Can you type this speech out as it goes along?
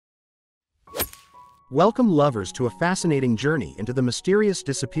Welcome lovers to a fascinating journey into the mysterious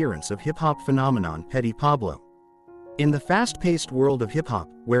disappearance of hip-hop phenomenon Petey Pablo. In the fast-paced world of hip-hop,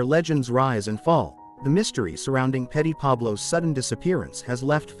 where legends rise and fall, the mystery surrounding Petey Pablo's sudden disappearance has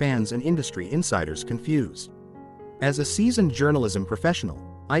left fans and industry insiders confused. As a seasoned journalism professional,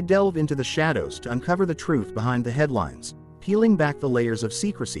 I delve into the shadows to uncover the truth behind the headlines, peeling back the layers of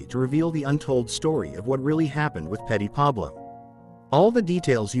secrecy to reveal the untold story of what really happened with Petey Pablo. All the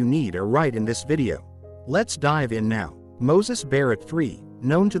details you need are right in this video. Let's dive in now. Moses Barrett III,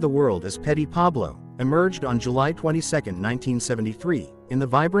 known to the world as Petey Pablo, emerged on July 22, 1973, in the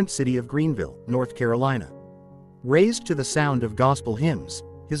vibrant city of Greenville, North Carolina. Raised to the sound of gospel hymns,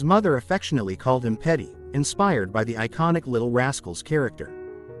 his mother affectionately called him Petey, inspired by the iconic Little Rascals character.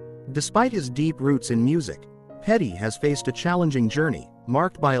 Despite his deep roots in music, Petey has faced a challenging journey,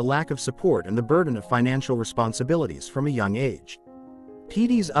 marked by a lack of support and the burden of financial responsibilities from a young age.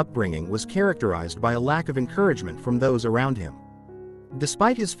 Petey's upbringing was characterized by a lack of encouragement from those around him.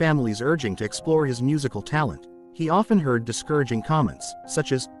 Despite his family's urging to explore his musical talent, he often heard discouraging comments,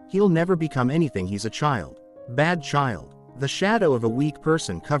 such as, "He'll never become anything, he's a child. Bad child." The shadow of a weak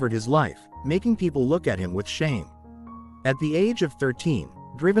person covered his life, making people look at him with shame. At the age of 13,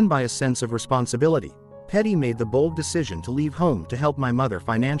 driven by a sense of responsibility, Petey made the bold decision to leave home to help my mother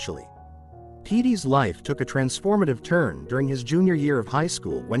financially. Petey's life took a transformative turn during his junior year of high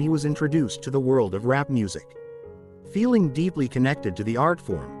school when he was introduced to the world of rap music. Feeling deeply connected to the art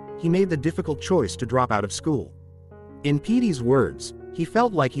form, he made the difficult choice to drop out of school. In Petey's words, he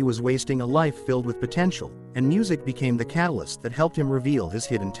felt like he was wasting a life filled with potential, and music became the catalyst that helped him reveal his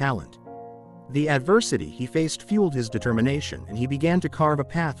hidden talent. The adversity he faced fueled his determination, and he began to carve a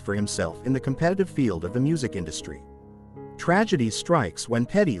path for himself in the competitive field of the music industry. Tragedy strikes when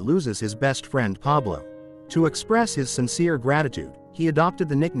Petey loses his best friend Pablo. To express his sincere gratitude, he adopted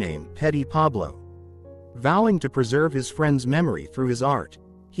the nickname Petey Pablo. Vowing to preserve his friend's memory through his art,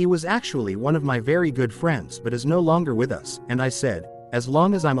 "He was actually one of my very good friends but is no longer with us, and I said, as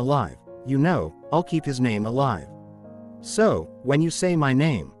long as I'm alive, I'll keep his name alive. So, when you say my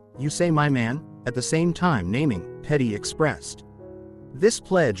name, you say my man," at the same time naming Petey expressed. This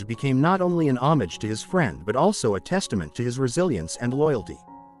pledge became not only an homage to his friend but also a testament to his resilience and loyalty.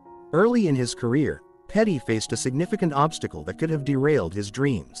 Early in his career, Petey faced a significant obstacle that could have derailed his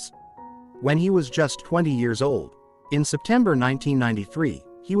dreams. When he was just 20 years old, in September 1993,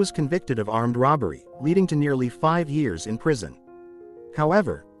 he was convicted of armed robbery, leading to nearly 5 years in prison.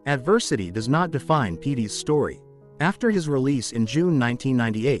 However, adversity does not define Petey's story. After his release in June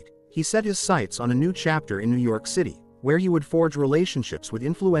 1998, he set his sights on a new chapter in New York City, where he would forge relationships with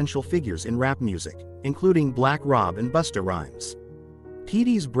influential figures in rap music, including Black Rob and Busta Rhymes.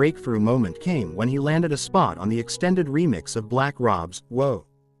 Petey's breakthrough moment came when he landed a spot on the extended remix of Black Rob's "Whoa."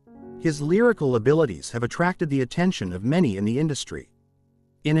 His lyrical abilities have attracted the attention of many in the industry.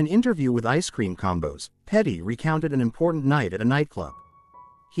 In an interview with Ice Cream Combos, Petey recounted an important night at a nightclub.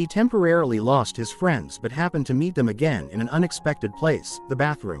 He temporarily lost his friends but happened to meet them again in an unexpected place, the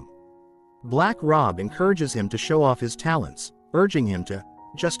bathroom. Black Rob encourages him to show off his talents, urging him to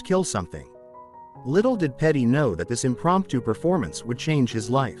just kill something. Little did Petey know that this impromptu performance would change his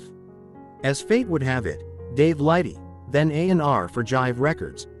life. As fate would have it, Dave Lighty, then A&R for Jive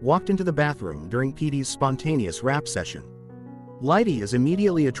Records, walked into the bathroom during Petey's spontaneous rap session. Lighty is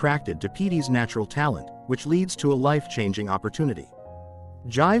immediately attracted to Petey's natural talent, which leads to a life-changing opportunity.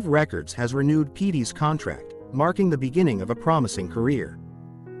 Jive Records has renewed Petey's contract, marking the beginning of a promising career.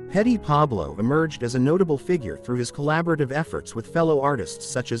 Petey Pablo emerged as a notable figure through his collaborative efforts with fellow artists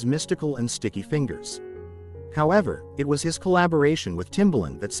such as Mystical and Sticky Fingers. However, it was his collaboration with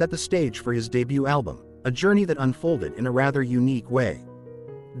Timbaland that set the stage for his debut album, a journey that unfolded in a rather unique way.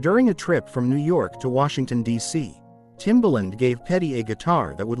 During a trip from New York to Washington, D.C., Timbaland gave Petey a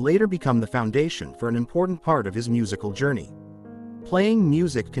guitar that would later become the foundation for an important part of his musical journey. Playing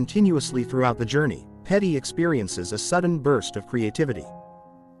music continuously throughout the journey, Petey experiences a sudden burst of creativity.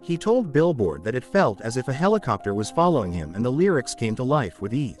 He told Billboard that it felt as if a helicopter was following him and the lyrics came to life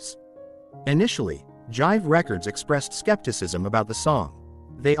with ease. Initially, Jive Records expressed skepticism about the song.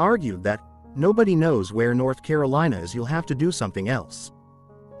 They argued that, "Nobody knows where North Carolina is, you'll have to do something else."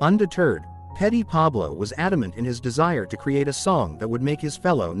 Undeterred, Petey Pablo was adamant in his desire to create a song that would make his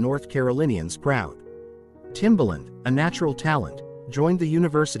fellow North Carolinians proud. Timbaland, a natural talent, joined the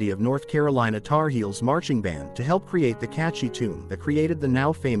University of North Carolina Tar Heels marching band to help create the catchy tune that created the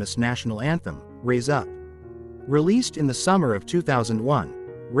now famous national anthem, "Raise Up." Released in the summer of 2001,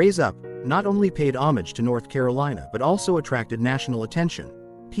 "Raise Up" not only paid homage to North Carolina but also attracted national attention,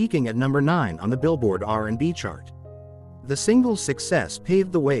 peaking at number 9 on the Billboard R&B chart. The single's success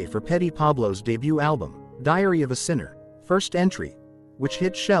paved the way for Petey Pablo's debut album, Diary of a Sinner, first entry, which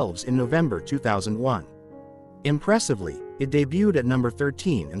hit shelves in November 2001. Impressively, it debuted at number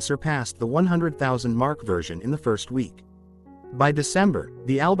 13 and surpassed the 100,000 mark version in the first week. By December,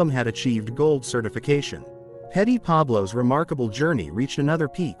 the album had achieved gold certification. Petey Pablo's remarkable journey reached another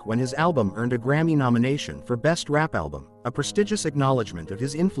peak when his album earned a Grammy nomination for Best Rap Album, a prestigious acknowledgement of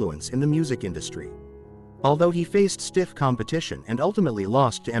his influence in the music industry. Although he faced stiff competition and ultimately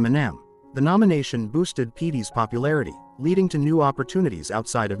lost to Eminem, the nomination boosted Petey's popularity, leading to new opportunities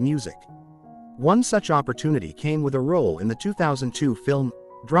outside of music. One such opportunity came with a role in the 2002 film,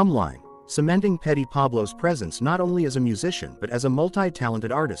 Drumline, cementing Petey Pablo's presence not only as a musician but as a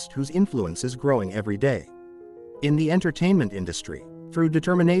multi-talented artist whose influence is growing every day. In the entertainment industry, through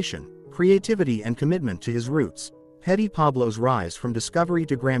determination, creativity and commitment to his roots, Petey Pablo's rise from discovery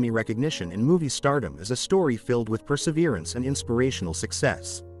to Grammy recognition in movie stardom is a story filled with perseverance and inspirational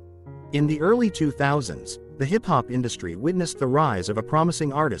success. In the early 2000s, the hip-hop industry witnessed the rise of a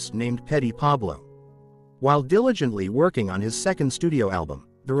promising artist named Petey Pablo. While diligently working on his second studio album,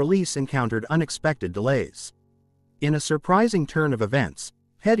 the release encountered unexpected delays. In a surprising turn of events,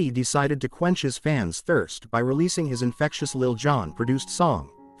 Petey decided to quench his fans' thirst by releasing his infectious Lil Jon-produced song,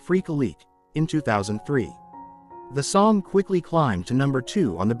 Freak a Leak, in 2003. The song quickly climbed to number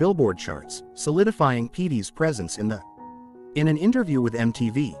 2 on the Billboard charts, solidifying Petey's presence in an interview with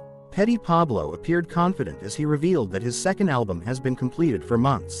MTV, Petey Pablo appeared confident as he revealed that his second album has been completed for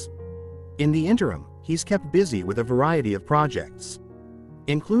months. In the interim, he's kept busy with a variety of projects,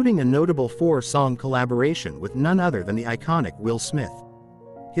 including a notable 4-song collaboration with none other than the iconic Will Smith.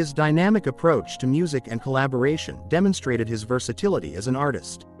 His dynamic approach to music and collaboration demonstrated his versatility as an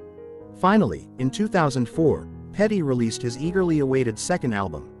artist. Finally, in 2004, Petey released his eagerly awaited second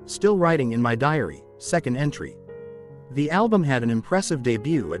album, Still Writing in My Diary, second entry. The album had an impressive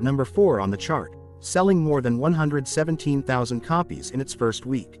debut at number 4 on the chart, selling more than 117,000 copies in its first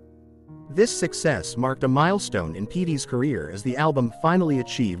week. This success marked a milestone in Petey's career as the album finally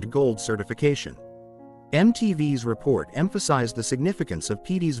achieved gold certification. MTV's report emphasized the significance of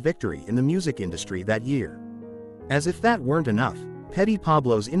Petey's victory in the music industry that year. As if that weren't enough, Petey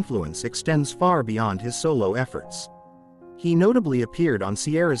Pablo's influence extends far beyond his solo efforts. He notably appeared on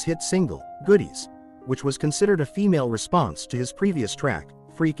Ciara's hit single, Goodies, which was considered a female response to his previous track,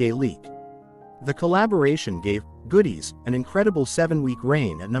 Freak a Leak. The collaboration gave Goodies an incredible 7-week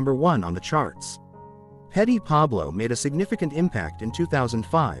reign at number 1 on the charts. Petey Pablo made a significant impact in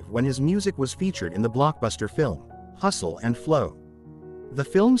 2005 when his music was featured in the blockbuster film, Hustle and Flow. The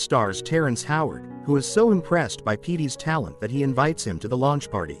film stars Terrence Howard, who is so impressed by Petey's talent that he invites him to the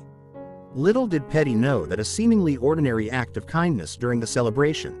launch party. Little did Petey know that a seemingly ordinary act of kindness during the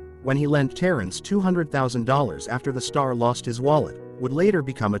celebration, when he lent Terrence $200,000 after the star lost his wallet, would later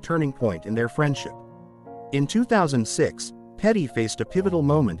become a turning point in their friendship. In 2006, Petey faced a pivotal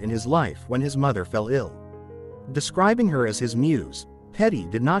moment in his life when his mother fell ill. Describing her as his muse, Petey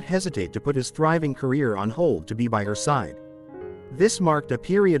did not hesitate to put his thriving career on hold to be by her side. This marked a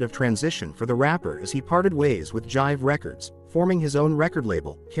period of transition for the rapper as he parted ways with Jive Records, forming his own record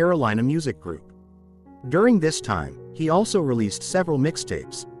label, Carolina Music Group. During this time, he also released several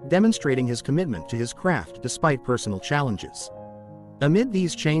mixtapes, demonstrating his commitment to his craft despite personal challenges. Amid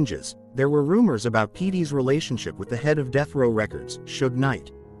these changes, there were rumors about Petey's relationship with the head of Death Row Records, Suge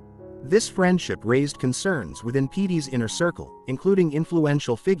Knight. This friendship raised concerns within Petey's inner circle, including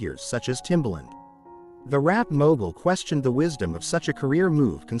influential figures such as Timbaland. The rap mogul questioned the wisdom of such a career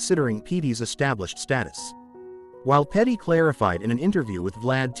move considering Petey's established status. While Petey clarified in an interview with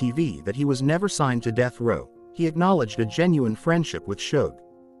Vlad TV that he was never signed to Death Row, he acknowledged a genuine friendship with Suge.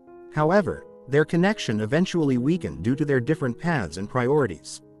 However, their connection eventually weakened due to their different paths and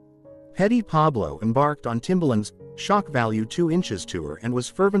priorities. Petey Pablo embarked on Timbaland's Shock Value 2 Inches tour and was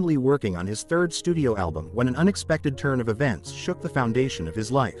fervently working on his third studio album when an unexpected turn of events shook the foundation of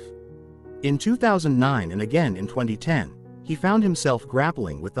his life. In 2009 and again in 2010, he found himself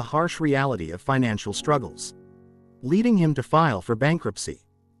grappling with the harsh reality of financial struggles, leading him to file for bankruptcy.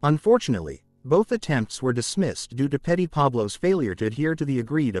 Unfortunately, both attempts were dismissed due to Petey Pablo's failure to adhere to the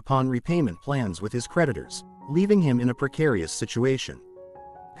agreed-upon repayment plans with his creditors, leaving him in a precarious situation.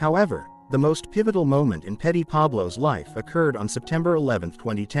 However, the most pivotal moment in Petey Pablo's life occurred on September 11,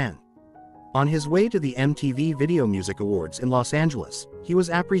 2010. On his way to the MTV Video Music Awards in Los Angeles, he was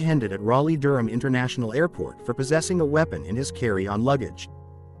apprehended at Raleigh-Durham International Airport for possessing a weapon in his carry-on luggage.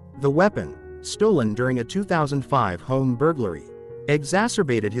 The weapon, stolen during a 2005 home burglary,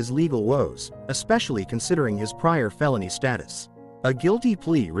 exacerbated his legal woes, especially considering his prior felony status. A guilty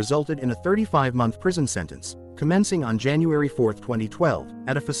plea resulted in a 35-month prison sentence, commencing on January 4, 2012,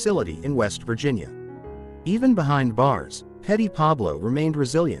 at a facility in West Virginia. Even behind bars, Petey Pablo remained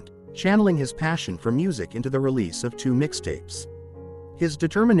resilient, channeling his passion for music into the release of 2 mixtapes. His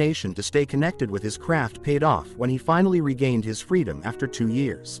determination to stay connected with his craft paid off when he finally regained his freedom after 2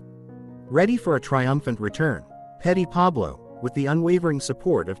 years. Ready for a triumphant return, Petey Pablo, with the unwavering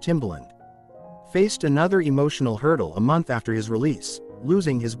support of Timbaland, faced another emotional hurdle a month after his release,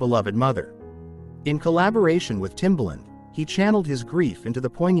 losing his beloved mother. In collaboration with Timbaland, he channeled his grief into the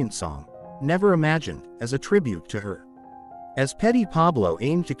poignant song, Never Imagined, as a tribute to her. As Petey Pablo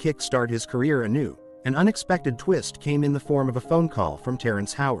aimed to kickstart his career anew, an unexpected twist came in the form of a phone call from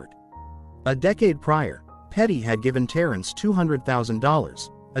Terrence Howard. A decade prior, Petey had given Terrence $200,000,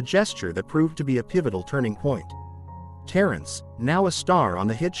 a gesture that proved to be a pivotal turning point. Terrence, now a star on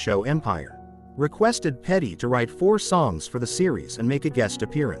the hit show Empire, requested Petey to write 4 songs for the series and make a guest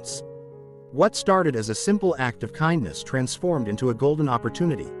appearance. What started as a simple act of kindness transformed into a golden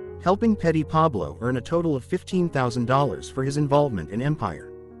opportunity, helping Petey Pablo earn a total of $15,000 for his involvement in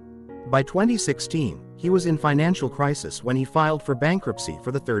Empire. By 2016, he was in financial crisis when he filed for bankruptcy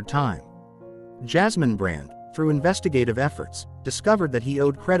for the 3rd time. Jasmine Brand, through investigative efforts, discovered that he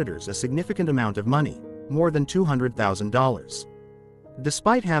owed creditors a significant amount of money, more than $200,000.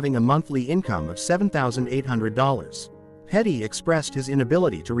 Despite having a monthly income of $7,800, Petey expressed his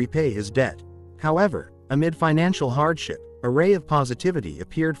inability to repay his debt. However, amid financial hardship, a ray of positivity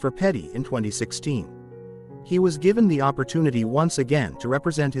appeared for Petey in 2016. He was given the opportunity once again to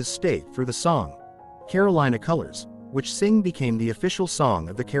represent his state through the song, Carolina Colors, which became the official song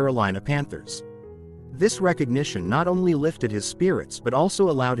of the Carolina Panthers. This recognition not only lifted his spirits but also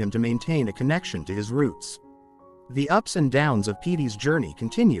allowed him to maintain a connection to his roots. The ups and downs of Petey's journey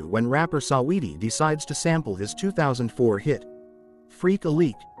continue when rapper Saweetie decides to sample his 2004 hit, Freak a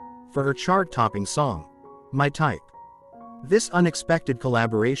Leak, for her chart-topping song, My Type. This unexpected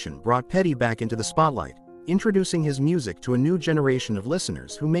collaboration brought Petey back into the spotlight, introducing his music to a new generation of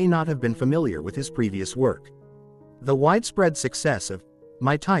listeners who may not have been familiar with his previous work. The widespread success of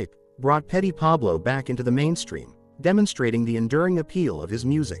My Type brought Petey Pablo back into the mainstream, demonstrating the enduring appeal of his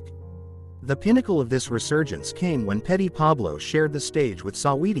music. The pinnacle of this resurgence came when Petey Pablo shared the stage with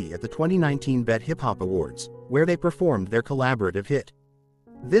Saweetie at the 2019 Bet Hip Hop Awards, where they performed their collaborative hit.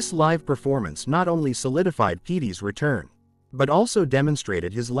 This live performance not only solidified Petey's return, but also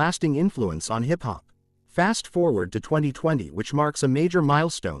demonstrated his lasting influence on hip-hop. Fast forward to 2020, which marks a major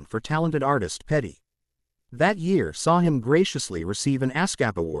milestone for talented artist Petey. That year saw him graciously receive an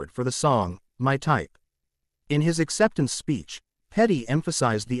ASCAP award for the song, My Type. In his acceptance speech, Petey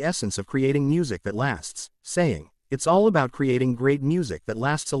emphasized the essence of creating music that lasts, saying, "It's all about creating great music that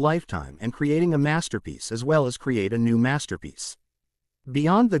lasts a lifetime and creating a masterpiece as well as create a new masterpiece."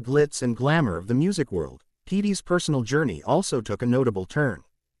 Beyond the glitz and glamour of the music world, Petey's personal journey also took a notable turn.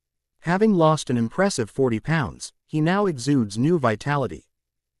 Having lost an impressive 40 pounds, he now exudes new vitality.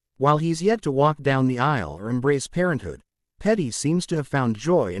 While he's yet to walk down the aisle or embrace parenthood, Petey seems to have found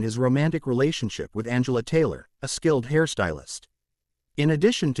joy in his romantic relationship with Angela Taylor, a skilled hairstylist. In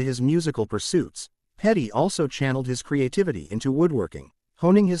addition to his musical pursuits, Petey also channeled his creativity into woodworking,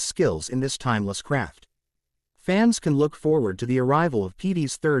 honing his skills in this timeless craft. Fans can look forward to the arrival of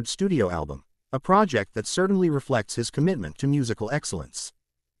Petey's 3rd studio album, a project that certainly reflects his commitment to musical excellence.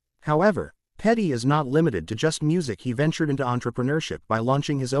 However, Petey is not limited to just music. He ventured into entrepreneurship by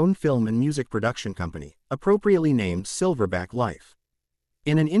launching his own film and music production company, appropriately named Silverback Life.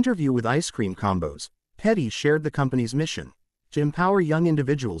 In an interview with Ice Cream Combos, Petey shared the company's mission: to empower young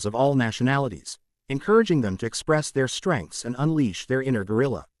individuals of all nationalities, encouraging them to express their strengths and unleash their inner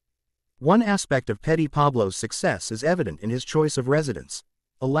gorilla. One aspect of Petey Pablo's success is evident in his choice of residence,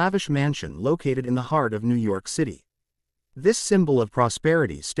 a lavish mansion located in the heart of New York City. This symbol of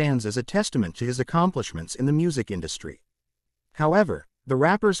prosperity stands as a testament to his accomplishments in the music industry. However, the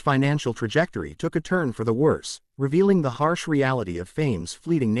rapper's financial trajectory took a turn for the worse, revealing the harsh reality of fame's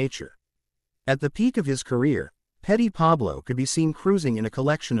fleeting nature. At the peak of his career, Petey Pablo could be seen cruising in a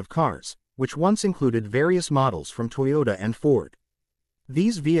collection of cars, which once included various models from Toyota and Ford.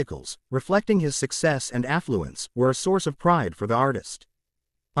 These vehicles, reflecting his success and affluence, were a source of pride for the artist.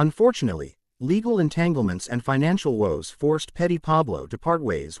 Unfortunately, legal entanglements and financial woes forced Petey Pablo to part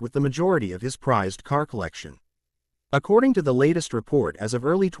ways with the majority of his prized car collection. According to the latest report as of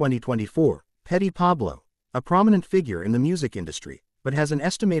early 2024, Petey Pablo, a prominent figure in the music industry, but has an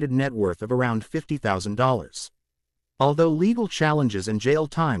estimated net worth of around $50,000. Although legal challenges and jail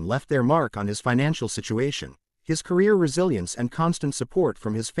time left their mark on his financial situation, his career resilience and constant support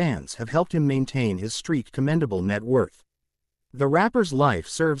from his fans have helped him maintain his streak commendable net worth. The rapper's life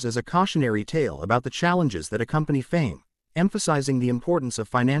serves as a cautionary tale about the challenges that accompany fame, emphasizing the importance of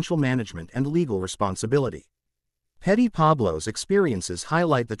financial management and legal responsibility. Petey Pablo's experiences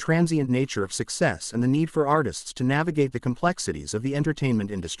highlight the transient nature of success and the need for artists to navigate the complexities of the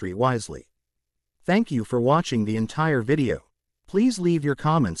entertainment industry wisely. Thank you for watching the entire video. Please leave your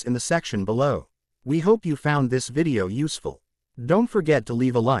comments in the section below. We hope you found this video useful. Don't forget to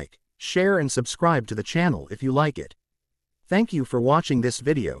leave a like, share and subscribe to the channel if you like it. Thank you for watching this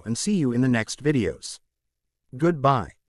video and see you in the next videos. Goodbye.